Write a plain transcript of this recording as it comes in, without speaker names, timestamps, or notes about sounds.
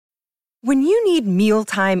When you need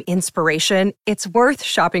mealtime inspiration, it's worth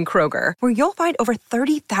shopping Kroger, where you'll find over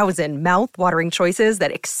 30,000 mouth-watering choices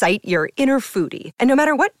that excite your inner foodie. And no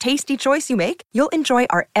matter what tasty choice you make, you'll enjoy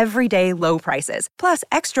our everyday low prices, plus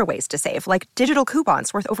extra ways to save, like digital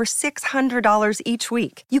coupons worth over $600 each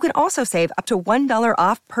week. You can also save up to $1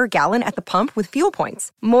 off per gallon at the pump with fuel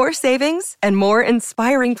points. More savings and more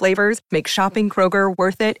inspiring flavors make shopping Kroger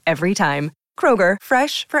worth it every time. Kroger,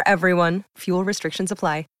 fresh for everyone. Fuel restrictions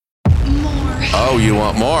apply. Oh, you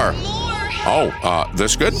want more? Oh,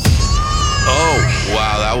 this good? Oh,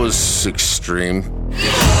 wow, that was extreme.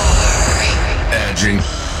 Edging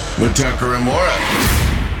with Tucker and Maura.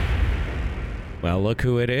 Well, look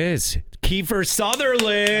who it is. Kiefer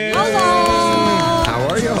Sutherland. Hello. How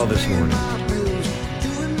are y'all this morning?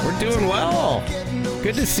 We're doing well.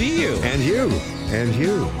 Good to see you. And you. And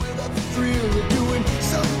you.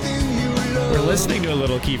 We're listening to a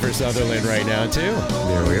little Kiefer Sutherland right now, too.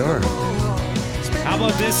 There we are. How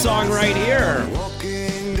about this song right here?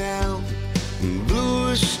 Walking down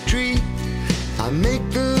Blue Street, I make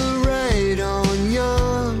the right on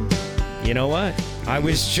Young. You know what? I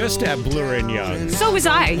was just at Blur and Young. So was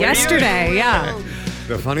I yesterday, yeah.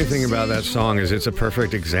 The funny thing about that song is it's a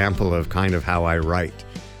perfect example of kind of how I write.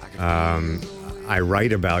 I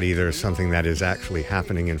write about either something that is actually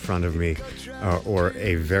happening in front of me or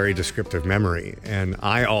a very descriptive memory. And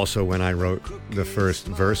I also, when I wrote the first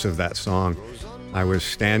verse of that song, I was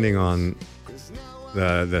standing on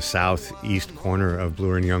the southeast corner of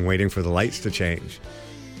Bloor and Young waiting for the lights to change.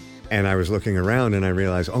 And I was looking around and I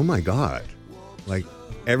realized, oh my God, like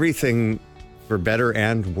everything for better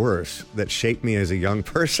and worse that shaped me as a young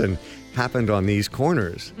person happened on these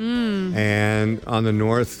corners. And on the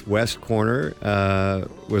northwest corner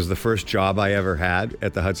was the first job I ever had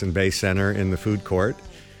at the Hudson Bay Center in the food court.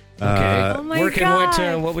 Okay. Oh my Working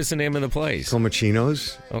God. what was the name of the place?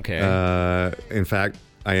 Comachino's. Okay. In fact,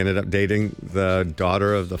 I ended up dating the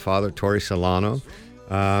daughter of the father, Tori Solano.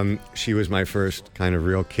 She was my first kind of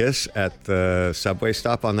real kiss at the subway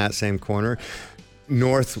stop on that same corner.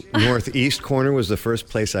 Northeast corner was the first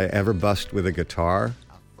place I ever busked with a guitar.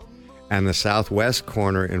 And the southwest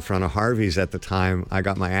corner in front of Harvey's at the time, I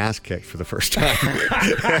got my ass kicked for the first time.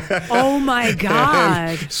 Oh my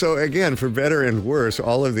God. And so again, for better and worse,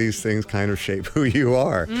 all of these things kind of shape who you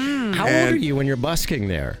are. How old are you when you're busking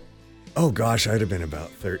there? Oh gosh, I'd have been about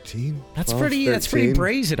 13. That's 12, pretty 13.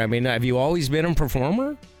 brazen. I mean, have you always been a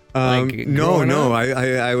performer? No.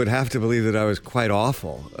 I would have to believe that I was quite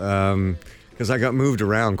awful. Because I got moved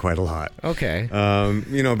around quite a lot. Okay.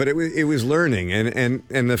 But it was learning.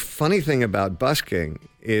 And the funny thing about busking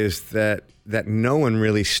is that no one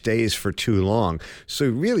really stays for too long. So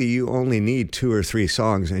really you only need 2 or 3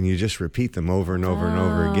 songs and you just repeat them over and over and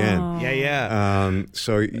over again. Yeah.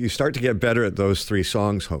 So you start to get better at those 3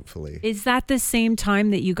 songs, hopefully. Is that the same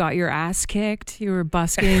time that you got your ass kicked? You were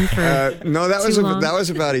busking for no, that long? was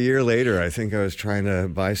about a year later. I think I was trying to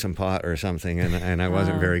buy some pot or something, and I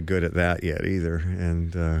wasn't very good at that yet either.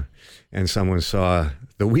 And someone saw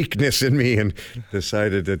the weakness in me and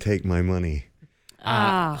decided to take my money.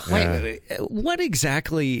 Wait, what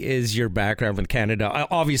exactly is your background with Canada?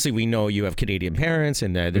 Obviously, we know you have Canadian parents,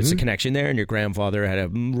 and there's a connection there, and your grandfather had a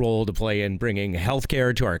role to play in bringing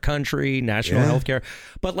healthcare to our country, national healthcare.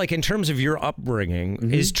 But like in terms of your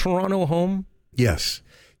upbringing, is Toronto home? Yes.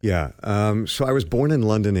 Yeah. So I was born in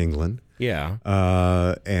London, England. Yeah.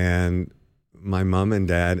 And my mom and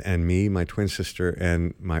dad and me, my twin sister,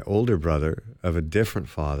 and my older brother of a different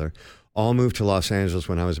father all moved to Los Angeles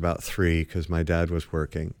when I was about 3 because my dad was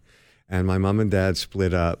working. And my mom and dad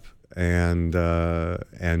split up, and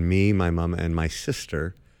me, my mom, and my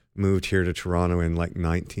sister moved here to Toronto in like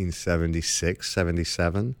 1976,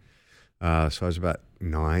 77. So I was about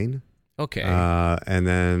 9. Okay. And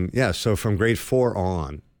then, so from grade 4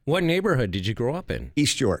 on. What neighborhood did you grow up in?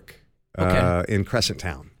 East York, in Crescent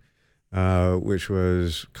Town. Which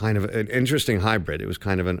was kind of an interesting hybrid. It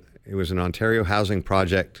was an Ontario housing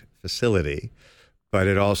project facility, but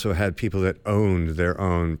it also had people that owned their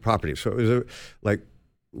own property. So it was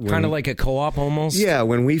kind of like a co-op almost? Yeah,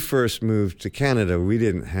 when we first moved to Canada, we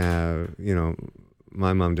didn't have,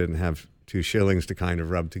 my mom didn't have 2 shillings to kind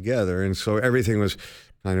of rub together. And so everything was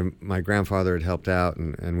kind of, my grandfather had helped out,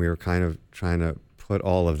 and we were kind of trying to put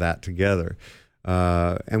all of that together.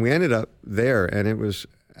 And we ended up there, and it was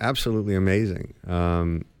absolutely amazing.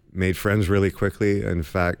 Made friends really quickly. In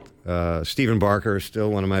fact, Stephen Barker is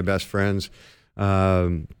still one of my best friends. He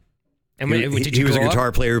was a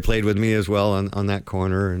guitar player who played with me as well on that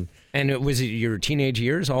corner. And And was it your teenage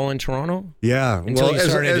years all in Toronto? Yeah. Until you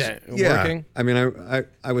started working? I mean,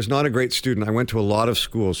 I was not a great student. I went to a lot of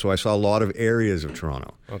schools, so I saw a lot of areas of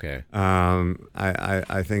Toronto. Okay.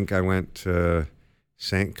 I think I went to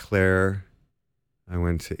St. Clair, I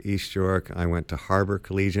went to East York, I went to Harbour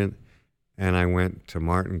Collegiate, and I went to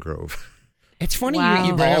Martin Grove. It's funny Wow.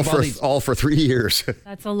 you bring all for 3 years.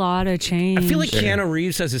 That's a lot of change. I feel like Keanu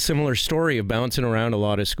Reeves has a similar story of bouncing around a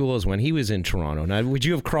lot of schools when he was in Toronto. Now, would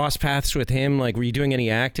you have crossed paths with him? Like, were you doing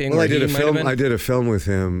any acting? Well, I did a film with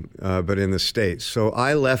him, but in the States. So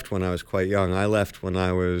I left when I was quite young. I left when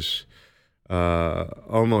I was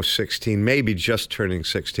almost 16, maybe just turning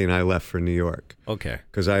 16. I left for New York. Okay.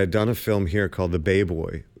 Because I had done a film here called The Bay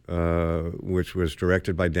Boy, which was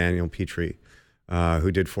directed by Daniel Petrie.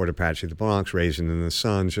 Who did Fort Apache, The Bronx, Raisin in the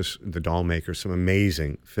Sun, just The Doll Maker, some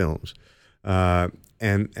amazing films. And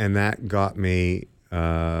that got me,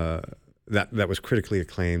 that was critically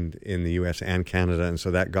acclaimed in the U.S. and Canada, and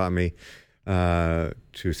so that got me to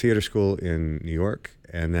theater school in New York,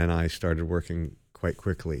 and then I started working quite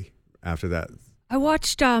quickly after that. I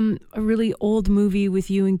watched a really old movie with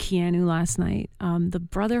you and Keanu last night, The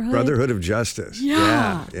Brotherhood of Justice.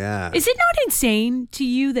 Yeah. Yeah. Is it not insane to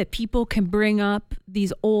you that people can bring up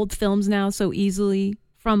these old films now so easily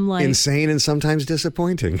from like... Insane and sometimes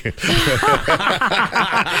disappointing. Yeah,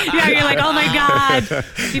 you're like, oh my God,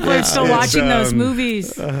 people are still watching those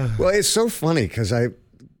movies. Well, it's so funny because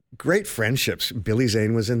great friendships. Billy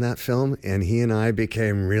Zane was in that film, and he and I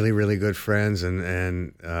became really, really good friends.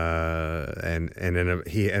 And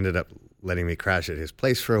he ended up letting me crash at his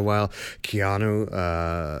place for a while.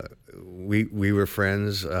 Keanu, we were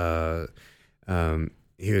friends. He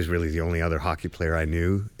was really the only other hockey player I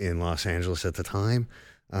knew in Los Angeles at the time.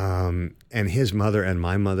 And his mother and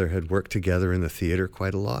my mother had worked together in the theater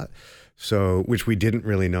quite a lot. So, which we didn't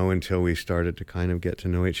really know until we started to kind of get to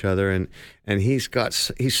know each other. And he's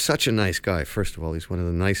such a nice guy. First of all, he's one of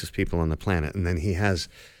the nicest people on the planet. And then he has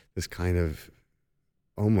this kind of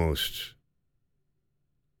almost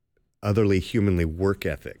otherly humanly work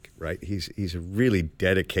ethic, right? He's a really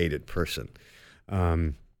dedicated person.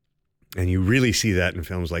 And you really see that in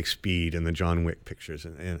films like Speed and the John Wick pictures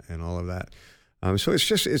and all of that. So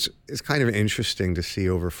it's kind of interesting to see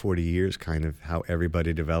over 40 years kind of how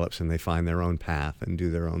everybody develops and they find their own path and do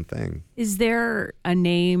their own thing. Is there a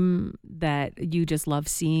name that you just love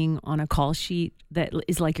seeing on a call sheet that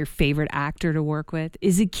is like your favorite actor to work with?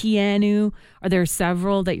 Is it Keanu? Are there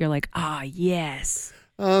several that you're like, yes?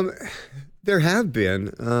 There have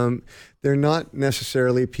been. They're not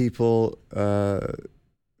necessarily people,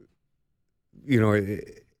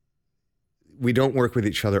 we don't work with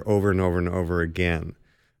each other over and over and over again.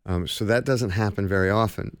 So that doesn't happen very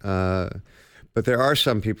often. But there are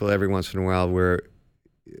some people every once in a while where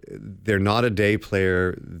they're not a day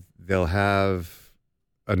player. They'll have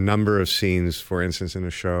a number of scenes, for instance, in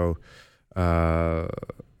a show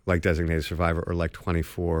like Designated Survivor or like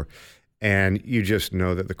 24, and you just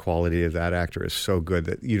know that the quality of that actor is so good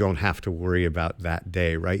that you don't have to worry about that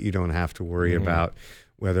day, right? You don't have to worry about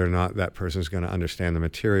whether or not that person's going to understand the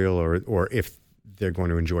material or if they're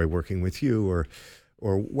going to enjoy working with you or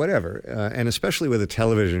whatever. And especially with a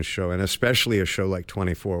television show, and especially a show like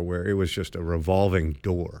 24, where it was just a revolving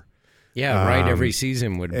door. Yeah, right. Every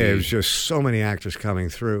season would be. It was just so many actors coming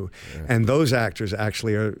through. Yeah. And those actors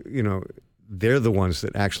actually are, they're the ones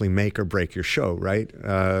that actually make or break your show, right?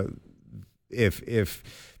 If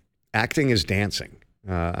acting is dancing,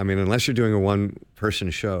 unless you're doing a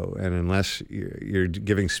one-person show and unless you're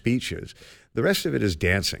giving speeches, the rest of it is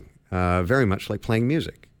dancing, very much like playing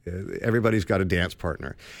music. Everybody's got a dance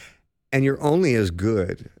partner. And you're only as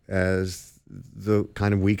good as the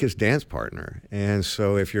kind of weakest dance partner. And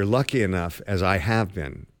so if you're lucky enough, as I have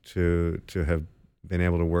been, to have been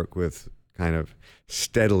able to work with kind of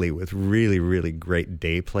steadily with really, really great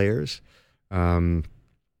day players,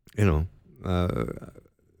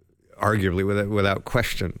 arguably, without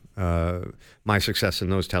question, my success in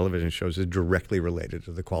those television shows is directly related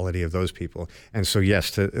to the quality of those people. And so,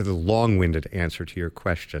 yes, to the long-winded answer to your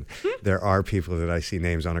question, there are people that I see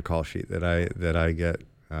names on a call sheet that I get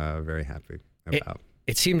very happy about.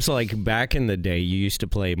 It seems like back in the day, you used to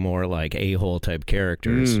play more like a-hole type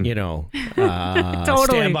characters, Totally.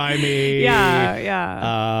 Stand By Me.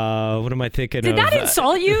 Yeah. What am I thinking Did of? that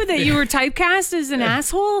insult you that you were typecast as an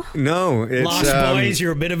asshole? No. It's, Lost Boys,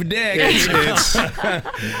 you're a bit of a dick. It's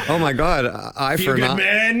oh, my God. Eye for an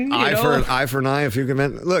eye, a few good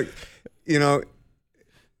men. Look,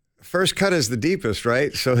 first cut is the deepest,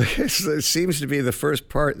 right? So it seems to be the first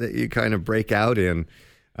part that you kind of break out in.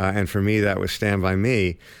 And for me, that was Stand By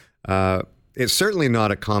Me. It's certainly not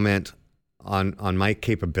a comment on my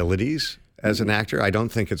capabilities as an actor. I don't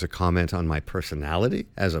think it's a comment on my personality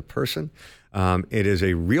as a person. It is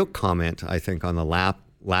a real comment, I think, on the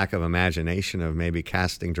lack of imagination of maybe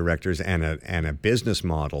casting directors and a business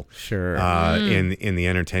model in the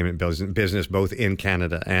entertainment business, both in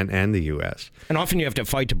Canada and the U.S. And often you have to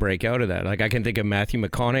fight to break out of that. Like I can think of Matthew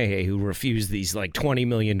McConaughey, who refused these like $20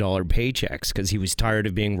 million paychecks because he was tired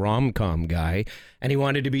of being rom-com guy and he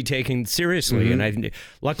wanted to be taken seriously. And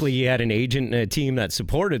luckily he had an agent and a team that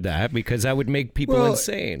supported that, because that would make people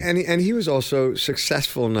insane. And he was also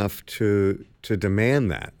successful enough to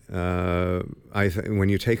demand that. When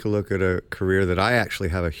you take a look at a career that I actually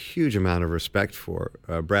have a huge amount of respect for,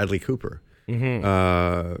 Bradley Cooper,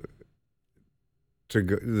 the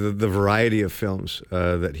variety of films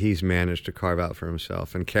that he's managed to carve out for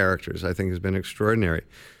himself and characters, I think has been extraordinary.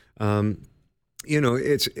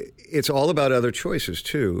 It's all about other choices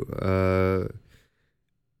too.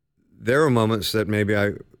 There are moments that maybe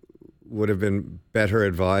I would have been better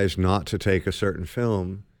advised not to take a certain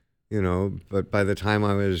film, but by the time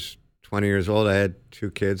I was 20 years old, I had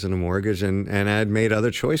 2 kids and a mortgage, and I had made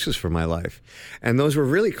other choices for my life. And those were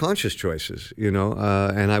really conscious choices,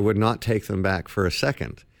 and I would not take them back for a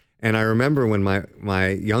second. And I remember when my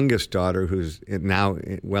youngest daughter, who's now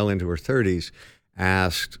well into her 30s,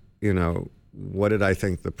 asked, what did I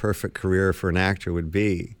think the perfect career for an actor would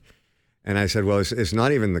be? And I said, well, it's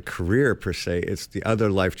not even the career per se, it's the other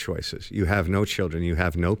life choices. You have no children, you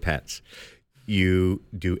have no pets. You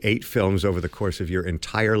do 8 films over the course of your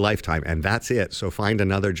entire lifetime, and that's it. So find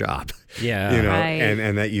another job. Yeah. Right.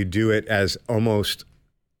 And that you do it as almost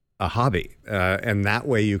a hobby. And that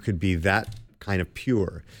way you could be that kind of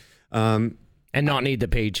pure. And not need the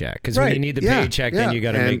paycheck, because when you need the paycheck, then you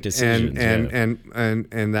got to make decisions.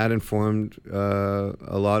 And that informed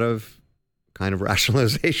a lot of kind of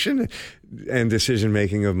rationalization and decision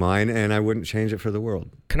making of mine, and I wouldn't change it for the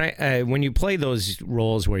world. Can I, when you play those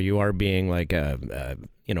roles where you are being like a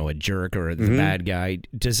jerk or the bad guy,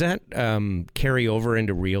 does that carry over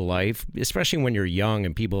into real life, especially when you're young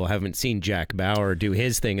and people haven't seen Jack Bauer do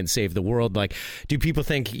his thing and save the world? Like, do people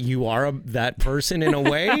think you are that person in a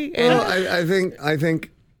way? Well, I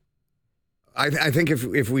think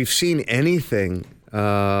if we've seen anything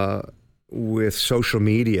with social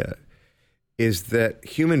media, is that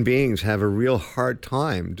human beings have a real hard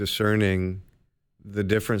time discerning the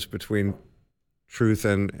difference between truth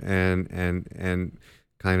and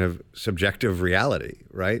kind of subjective reality,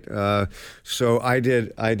 right? So I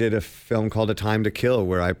did a film called A Time to Kill,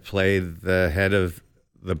 where I played the head of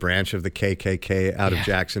the branch of the KKK out of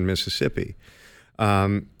Jackson, Mississippi.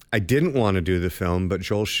 I didn't want to do the film, but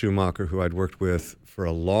Joel Schumacher, who I'd worked with for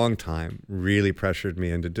a long time, really pressured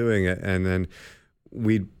me into doing it, and then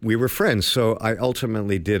we were friends, so I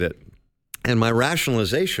ultimately did it. And my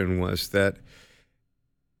rationalization was that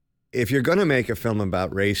if you're going to make a film about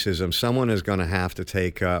racism, someone is going to have to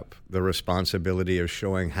take up the responsibility of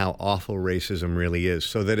showing how awful racism really is,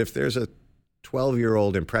 so that if there's a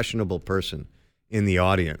 12-year-old impressionable person in the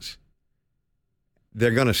audience,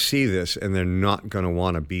 they're going to see this and they're not going to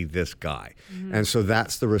want to be this guy. And so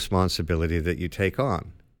that's the responsibility that you take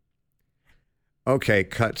on. Okay,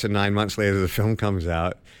 cut to 9 months later, the film comes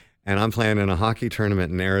out, and I'm playing in a hockey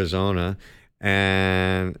tournament in Arizona,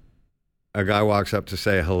 and a guy walks up to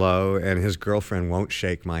say hello, and his girlfriend won't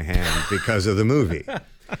shake my hand because of the movie.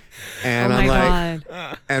 And I'm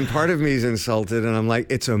like, and part of me is insulted, and I'm like,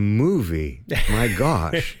 it's a movie. My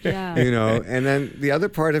gosh. And then the other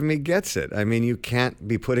part of me gets it. I mean, you can't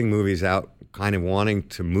be putting movies out kind of wanting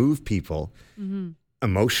to move people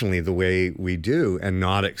emotionally the way we do and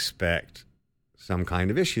not expect some kind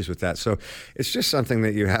of issues with that. So it's just something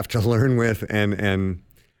that you have to learn with, and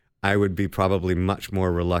I would be probably much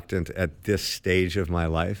more reluctant at this stage of my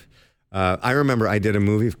life. I remember I did a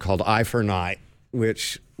movie called Eye for an Eye,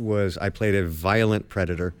 which was, I played a violent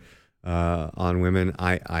predator on women.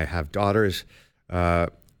 I have daughters.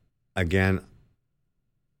 Again,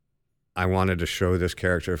 I wanted to show this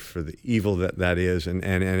character for the evil that is, and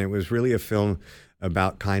it was really a film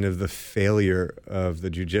about kind of the failure of the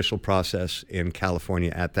judicial process in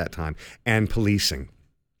California at that time, and policing.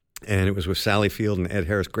 And it was with Sally Field and Ed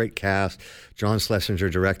Harris, great cast. John Schlesinger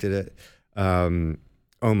directed it. Oh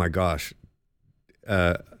my gosh.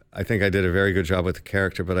 I think I did a very good job with the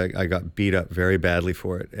character, but I got beat up very badly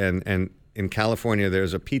for it. And in California,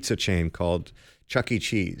 there's a pizza chain called Chuck E.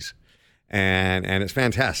 Cheese. And it's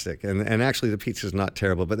fantastic, and actually the pizza's not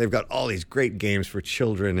terrible, but they've got all these great games for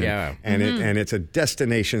children, and it's a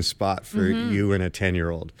destination spot for you and a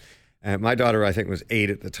 10-year-old. And my daughter, I think, was 8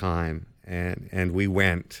 at the time, and we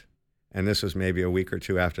went, and this was maybe a week or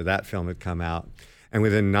two after that film had come out, And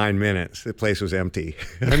within 9 minutes, the place was empty.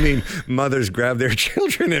 I mean, mothers grabbed their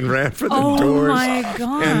children and ran for the doors. Oh, my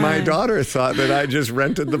God. And my daughter thought that I just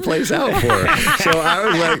rented the place out for her. So I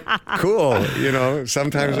was like, cool,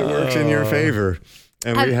 sometimes it works in your favor.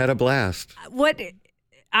 And we had a blast.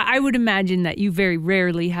 I would imagine that you very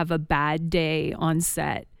rarely have a bad day on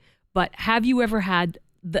set, but have you ever had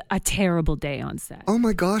a terrible day on set? Oh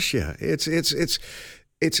my gosh, yeah. It's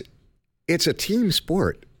a team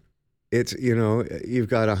sport. It's, you've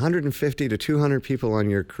got 150 to 200 people on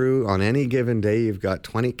your crew. On any given day, you've got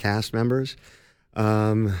 20 cast members.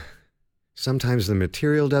 Sometimes the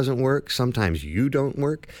material doesn't work. Sometimes you don't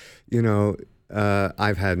work.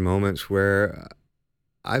 I've had moments where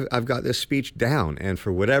I've got this speech down, and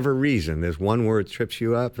for whatever reason, this one word trips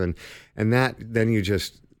you up, and that then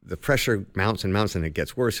the pressure mounts and mounts, and it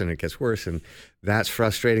gets worse and it gets worse, and that's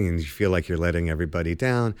frustrating, and you feel like you're letting everybody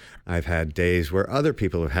down. I've had days where other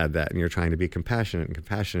people have had that, and you're trying to be compassionate,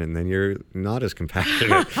 and then you're not as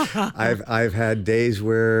compassionate. I've had days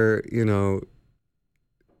where,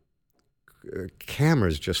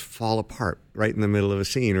 cameras just fall apart right in the middle of a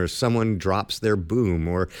scene, or someone drops their boom,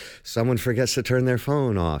 or someone forgets to turn their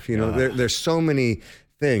phone off. There's so many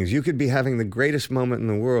things. You could be having the greatest moment in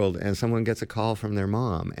the world and someone gets a call from their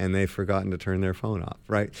mom and they've forgotten to turn their phone off,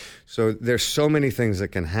 right? So there's so many things that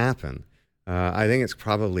can happen. I think it's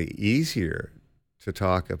probably easier to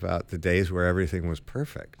talk about the days where everything was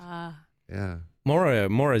perfect. Yeah.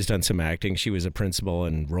 Maura's done some acting. She was a principal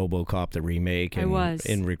in RoboCop, the remake, and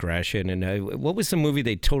in Regression. And what was the movie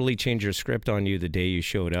they totally changed your script on you the day you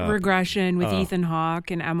showed up? Regression with Ethan Hawke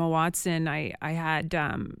and Emma Watson. I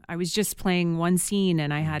was just playing one scene,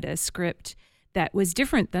 and I had a script that was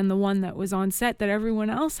different than the one that was on set that everyone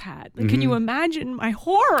else had. Like, can you imagine my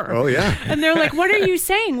horror? Oh, yeah. And they're like, what are you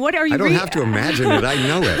saying? What are you I don't have to imagine it. I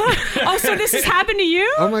know it. Oh, so this has happened to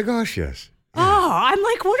you? Oh, my gosh, yes. Yeah. Oh, I'm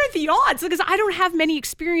like, what are the odds? Because I don't have many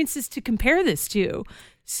experiences to compare this to.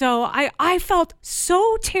 So I felt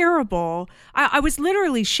so terrible. I was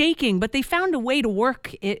literally shaking, but they found a way to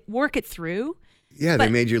work it through. Yeah, they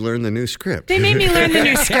made you learn the new script. They made me learn the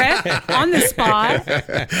new script on the spot.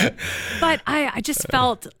 But I just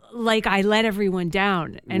felt like I let everyone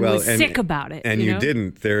down and was sick about it. And you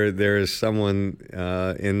didn't. There is someone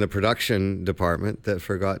in the production department that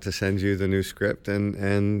forgot to send you the new script,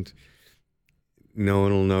 and no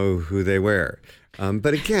one will know who they were.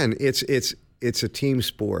 But again, it's a team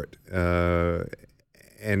sport,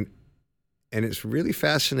 and it's really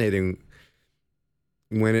fascinating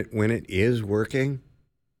when it is working,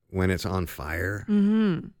 when it's on fire,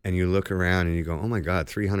 and you look around and you go, oh my God,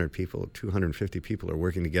 300 people, 250 people are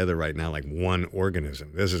working together right now like one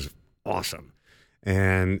organism. This is awesome.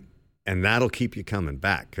 And that'll keep you coming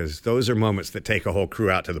back, because those are moments that take a whole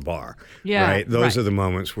crew out to the bar. Yeah, right? Those are the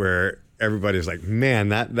moments where everybody's like, man,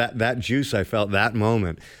 that juice I felt that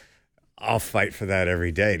moment, I'll fight for that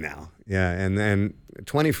every day now. Yeah, and then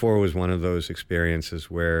 24 was one of those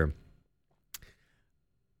experiences where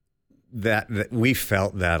that we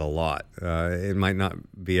felt that a lot. It might not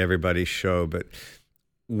be everybody's show, but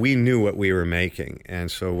we knew what we were making.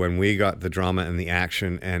 And so when we got the drama and the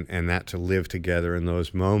action and that to live together in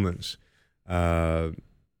those moments, that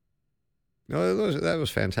was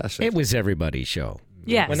fantastic. It was everybody's show.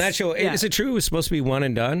 Yes. When that show, is it true it was supposed to be one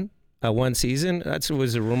and done? One season? That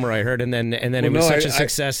was a rumor I heard, and then it was such a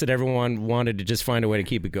success that everyone wanted to just find a way to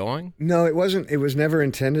keep it going? No, it wasn't. It was never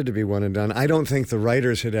intended to be one and done. I don't think the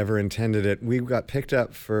writers had ever intended it. We got picked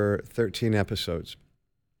up for 13 episodes,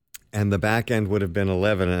 and the back end would have been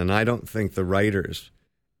 11, and I don't think the writers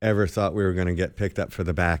ever thought we were going to get picked up for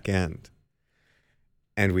the back end.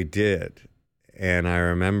 And we did. And I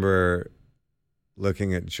remember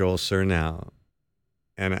looking at Joel Surnow,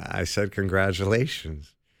 and I said,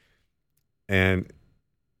 congratulations. And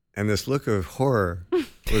this look of horror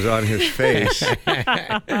was on his face.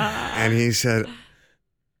 And he said,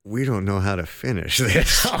 we don't know how to finish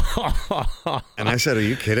this. And I said, are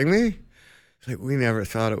you kidding me? It's like, we never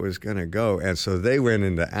thought it was going to go. And so they went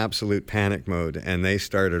into absolute panic mode, and they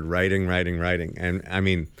started writing. And I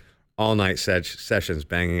mean, all night sessions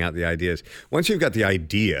banging out the ideas. Once you've got the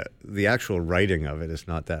idea, the actual writing of it is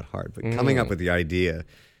not that hard. But coming up with the idea...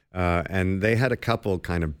 and they had a couple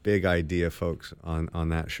kind of big idea folks on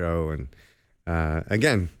that show, and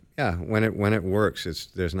again, when it works,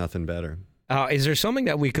 there's nothing better. Is there something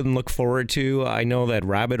that we can look forward to? I know that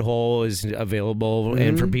Rabbit Hole is available,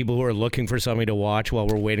 and for people who are looking for something to watch while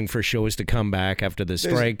we're waiting for shows to come back after the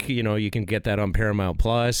strike, you can get that on Paramount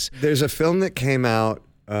Plus. There's a film that came out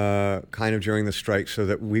kind of during the strike, so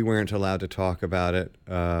that we weren't allowed to talk about it.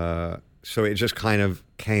 So it just kind of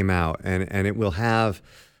came out, and it will have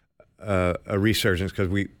a resurgence because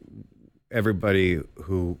everybody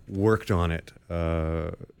who worked on it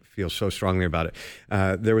feels so strongly about it.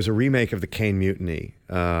 There was a remake of The Caine Mutiny,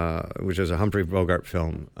 which is a Humphrey Bogart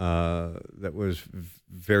film that was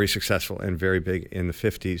very successful and very big in the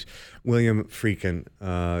 50s. William Friedkin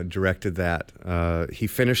directed that. He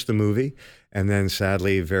finished the movie, and then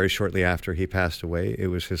sadly, very shortly after he passed away, it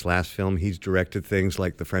was his last film. He's directed things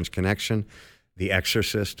like The French Connection, The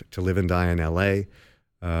Exorcist, To Live and Die in L.A.,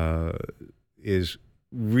 is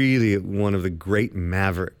really one of the great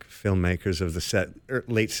maverick filmmakers of the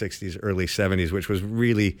late 60s, early 70s, which was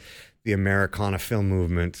really the Americana film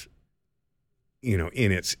movement,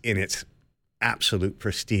 in its absolute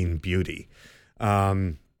pristine beauty.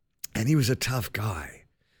 And he was a tough guy.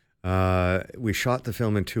 We shot the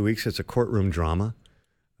film in 2 weeks. It's a courtroom drama.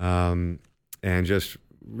 And just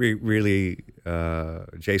really,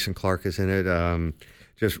 Jason Clarke is in it.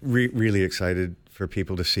 Just really excited for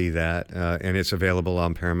people to see that. And it's available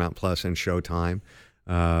on Paramount Plus and Showtime.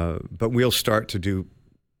 But we'll start to do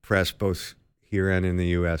press both here and in the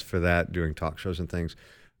U.S. for that, doing talk shows and things.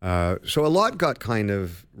 So a lot got kind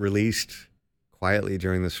of released quietly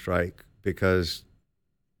during the strike because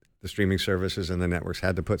the streaming services and the networks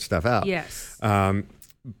had to put stuff out. Yes.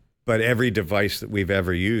 But every device that we've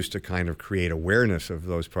ever used to kind of create awareness of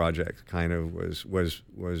those projects kind of was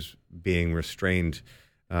being restrained.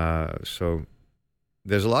 So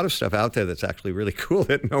there's a lot of stuff out there that's actually really cool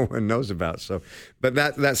that no one knows about. So, but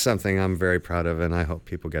that's something I'm very proud of, and I hope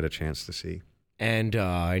people get a chance to see. And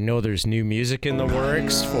I know there's new music in the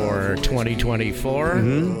works for 2024.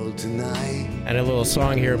 Mm-hmm. And a little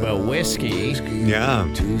song here about whiskey. Yeah.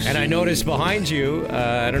 And I noticed behind you,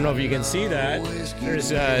 I don't know if you can see that,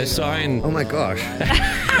 there's a sign. Oh my gosh.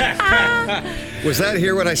 Was that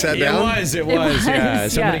here when I sat down? It was, yeah.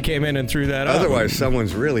 Somebody yeah. came in and threw that up. Otherwise,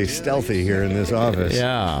 someone's really stealthy here in this office.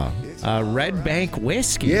 Yeah. Red Bank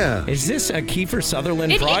Whiskey. Yeah. Is this a Kiefer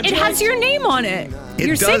Sutherland It project? has your name on it.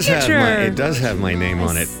 Your does signature. it does have my name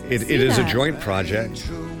on it. It is a joint project.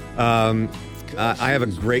 I have a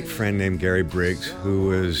great friend named Gary Briggs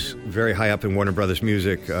who is very high up in Warner Brothers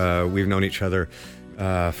Music. We've known each other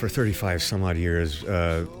for 35 some odd years,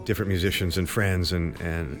 different musicians and friends,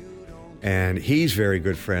 and he's very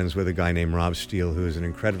good friends with a guy named Rob Steele, who is an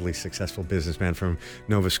incredibly successful businessman from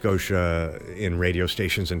Nova Scotia in radio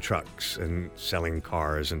stations and trucks and selling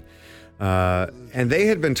cars. And they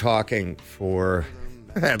had been talking for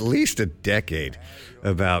at least a decade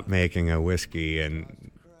about making a whiskey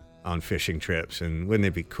and on fishing trips, and wouldn't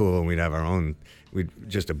it be cool? And we'd have our own,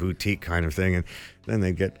 just a boutique kind of thing, and then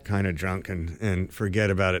they'd get kind of drunk and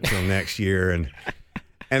forget about it till next year. And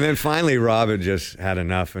then finally, Rob had just had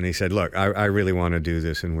enough, and he said, "Look, I really want to do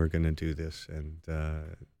this, and we're going to do this. And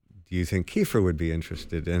do you think Kiefer would be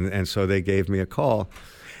interested?" And so they gave me a call,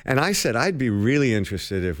 and I said I'd be really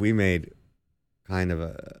interested if we made kind of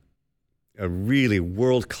a really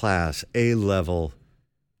world-class, A-level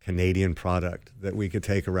Canadian product that we could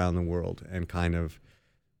take around the world and kind of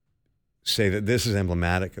say that this is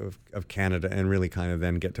emblematic of Canada, and really kind of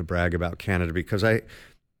then get to brag about Canada, because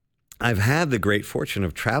I've had the great fortune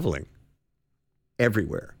of traveling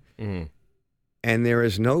everywhere. Mm-hmm. And there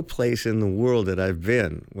is no place in the world that I've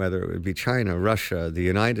been, whether it would be China, Russia, the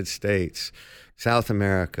United States, South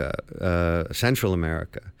America, Central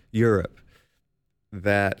America, Europe,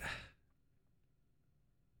 that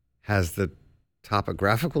has the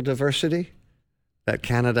topographical diversity that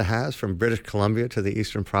Canada has, from British Columbia to the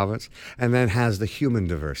Eastern Province, and then has the human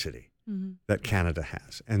diversity that Canada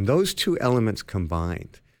has. And those two elements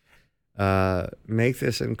combined make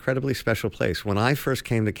this an incredibly special place. When I first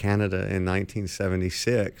came to Canada in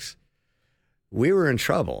 1976, we were in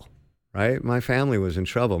trouble, right? My family was in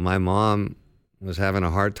trouble. My mom was having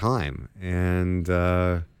a hard time. And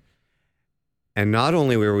not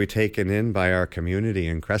only were we taken in by our community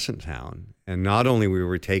in Crescent Town, and not only were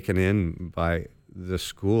we taken in by the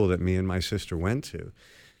school that me and my sister went to,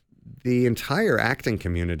 the entire acting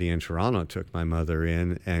community in Toronto took my mother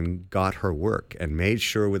in and got her work and made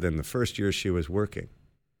sure within the first year she was working.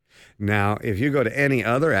 Now, if you go to any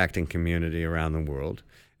other acting community around the world,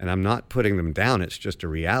 and I'm not putting them down, it's just a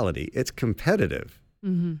reality, it's competitive.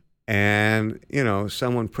 Mm-hmm. And,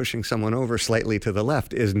 someone pushing someone over slightly to the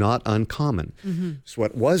left is not uncommon. Mm-hmm. So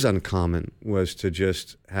what was uncommon was to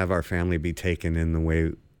just have our family be taken in the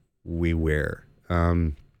way we were.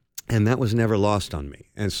 And that was never lost on me.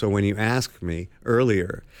 And so when you asked me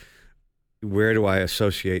earlier, where do I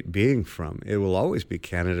associate being from? It will always be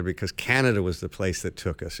Canada, because Canada was the place that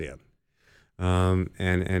took us in. And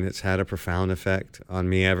it's had a profound effect on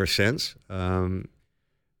me ever since.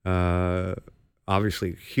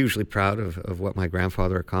 obviously hugely proud of what my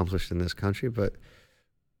grandfather accomplished in this country, but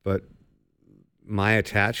my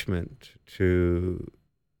attachment to,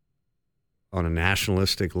 on a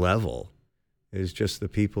nationalistic level, is just the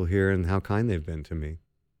people here and how kind they've been to me.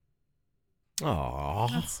 Aw.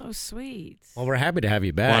 That's so sweet. Well, we're happy to have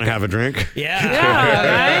you back. Want to have a drink?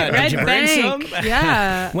 Yeah, right? Did you bring Bank. some?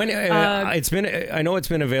 Yeah. When I know it's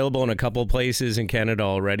been available in a couple places in Canada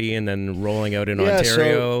already, and then rolling out in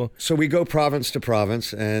Ontario. So we go province to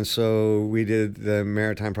province, and so we did the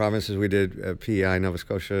maritime provinces. We did PEI, Nova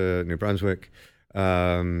Scotia, New Brunswick,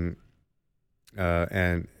 and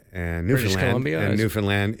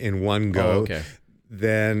Newfoundland in one go. Oh, okay.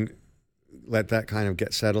 Then let that kind of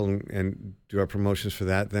get settled and do our promotions for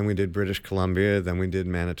that. Then we did British Columbia. Then we did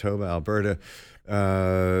Manitoba, Alberta,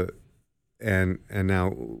 and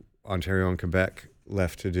now Ontario and Quebec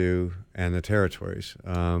left to do, and the territories.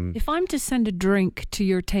 If I'm to send a drink to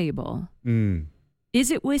your table,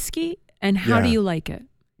 is it whiskey, and how do you like it?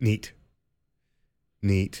 Neat.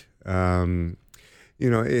 It's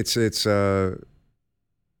the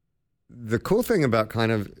cool thing about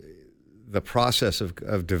kind of the process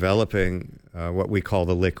of developing what we call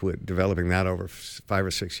the liquid, developing that over 5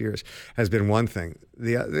 or 6 years has been one thing.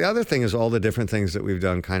 The other thing is all the different things that we've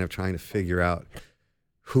done kind of trying to figure out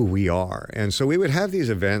who we are. And so we would have these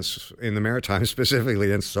events in the Maritimes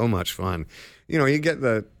specifically, and so much fun. You get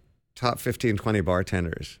the top 15, 20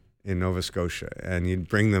 bartenders in Nova Scotia, and you'd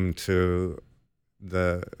bring them to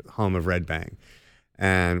the home of Red Bang,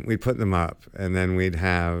 and we'd put them up, and then we'd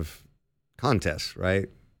have contests, right?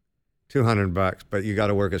 $200, but you got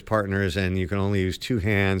to work as partners, and you can only use 2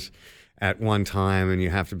 hands at one time, and you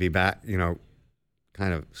have to be back,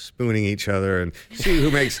 kind of spooning each other and see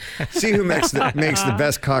who makes the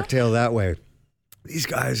best cocktail that way. These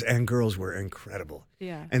guys and girls were incredible.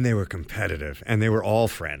 Yeah. And they were competitive, and they were all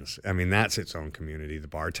friends. I mean, that's its own community, the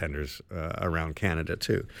bartenders around Canada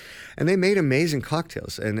too. And they made amazing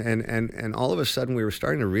cocktails. And all of a sudden we were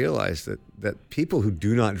starting to realize that people who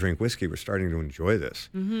do not drink whiskey were starting to enjoy this.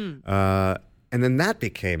 Mm-hmm. And then that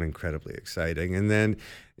became incredibly exciting. And then,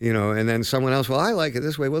 and then someone else, well, I like it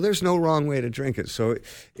this way. Well, there's no wrong way to drink it. So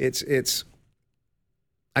it's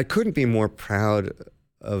I couldn't be more proud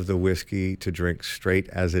of the whiskey to drink straight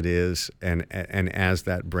as it is and as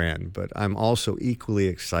that brand. But I'm also equally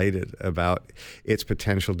excited about its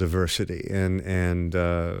potential diversity and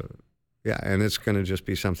it's going to just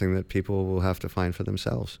be something that people will have to find for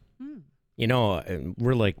themselves.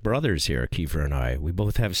 We're like brothers here, Kiefer and I. We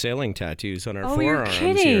both have sailing tattoos on our forearms.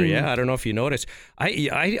 You're kidding. Here. Yeah, I don't know if you noticed.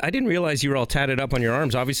 I didn't realize you were all tatted up on your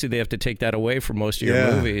arms. Obviously, they have to take that away for most of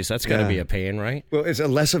your movies. That's got to be a pain, right? Well, it's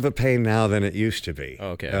less of a pain now than it used to be.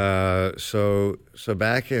 Okay. So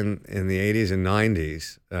back in the 80s and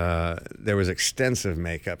 90s, there was extensive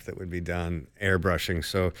makeup that would be done,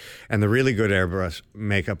 airbrushing. And the really good airbrush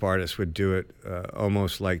makeup artists would do it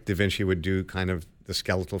almost like Da Vinci would do kind of the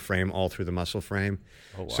skeletal frame all through the muscle frame.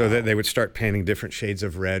 Oh, wow. So that they would start painting different shades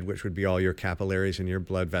of red, which would be all your capillaries and your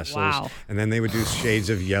blood vessels. Wow. And then they would do shades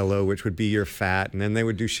of yellow, which would be your fat. And then they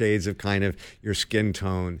would do shades of kind of your skin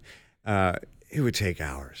tone. It would take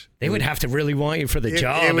hours. They would have to really want you for the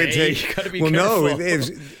job. It would take. You gotta be careful.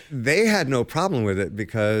 careful. They had no problem with it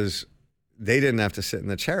because they didn't have to sit in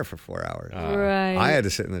the chair for 4 hours. Right. I had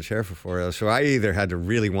to sit in the chair for 4 hours. So I either had to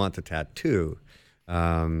really want the tattoo,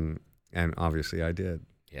 and obviously I did.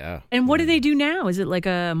 Yeah. And what do they do now? Is it like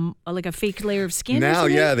a fake layer of skin? Now, or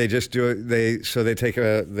something? yeah, they just do it. They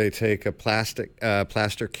take a plaster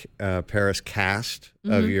Paris cast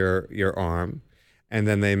of your arm, and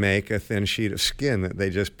then they make a thin sheet of skin that they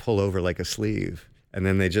just pull over like a sleeve, and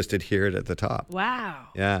then they just adhere it at the top. Wow.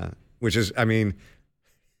 Yeah, which is, I mean,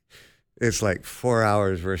 it's like 4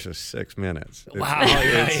 hours versus 6 minutes. Wow.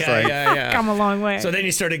 Yeah. Come a long way. So then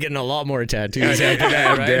you started getting a lot more tattoos after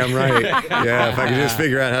that, right? Damn right. Yeah, if I could just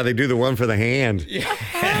figure out how they do the one for the hand.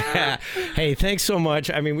 Yeah. Hey, thanks so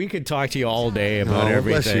much. I mean, we could talk to you all day about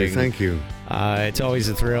everything. Bless you. Thank you. It's always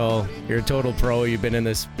a thrill. You're a total pro. You've been in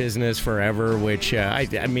this business forever, which,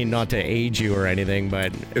 I mean, not to age you or anything,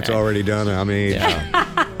 but... It's already done. I mean...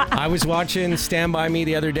 Yeah. I was watching Stand By Me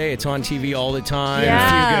the other day. It's on TV all the time.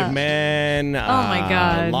 Yeah. A Few Good Men. Oh, my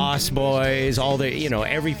God. Lost Boys. All the,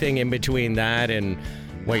 everything in between that and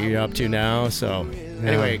what you're up to now. So,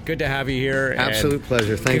 anyway, good to have you here. Absolute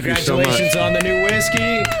pleasure. Thank you so much. Congratulations on the new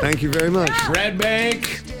whiskey. Thank you very much. Red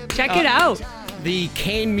Bank. Check it out. The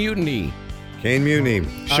Cane Mutiny. Cane Mutiny.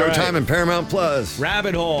 Showtime and Paramount Plus.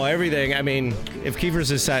 Rabbit Hole, everything. I mean, if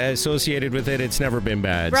Kiefer's associated with it, it's never been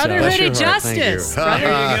bad. Brotherhood So. of Justice. There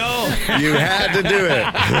you go. You had to do it.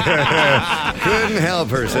 Couldn't help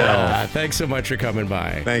herself. Thanks so much for coming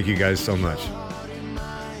by. Thank you guys so much.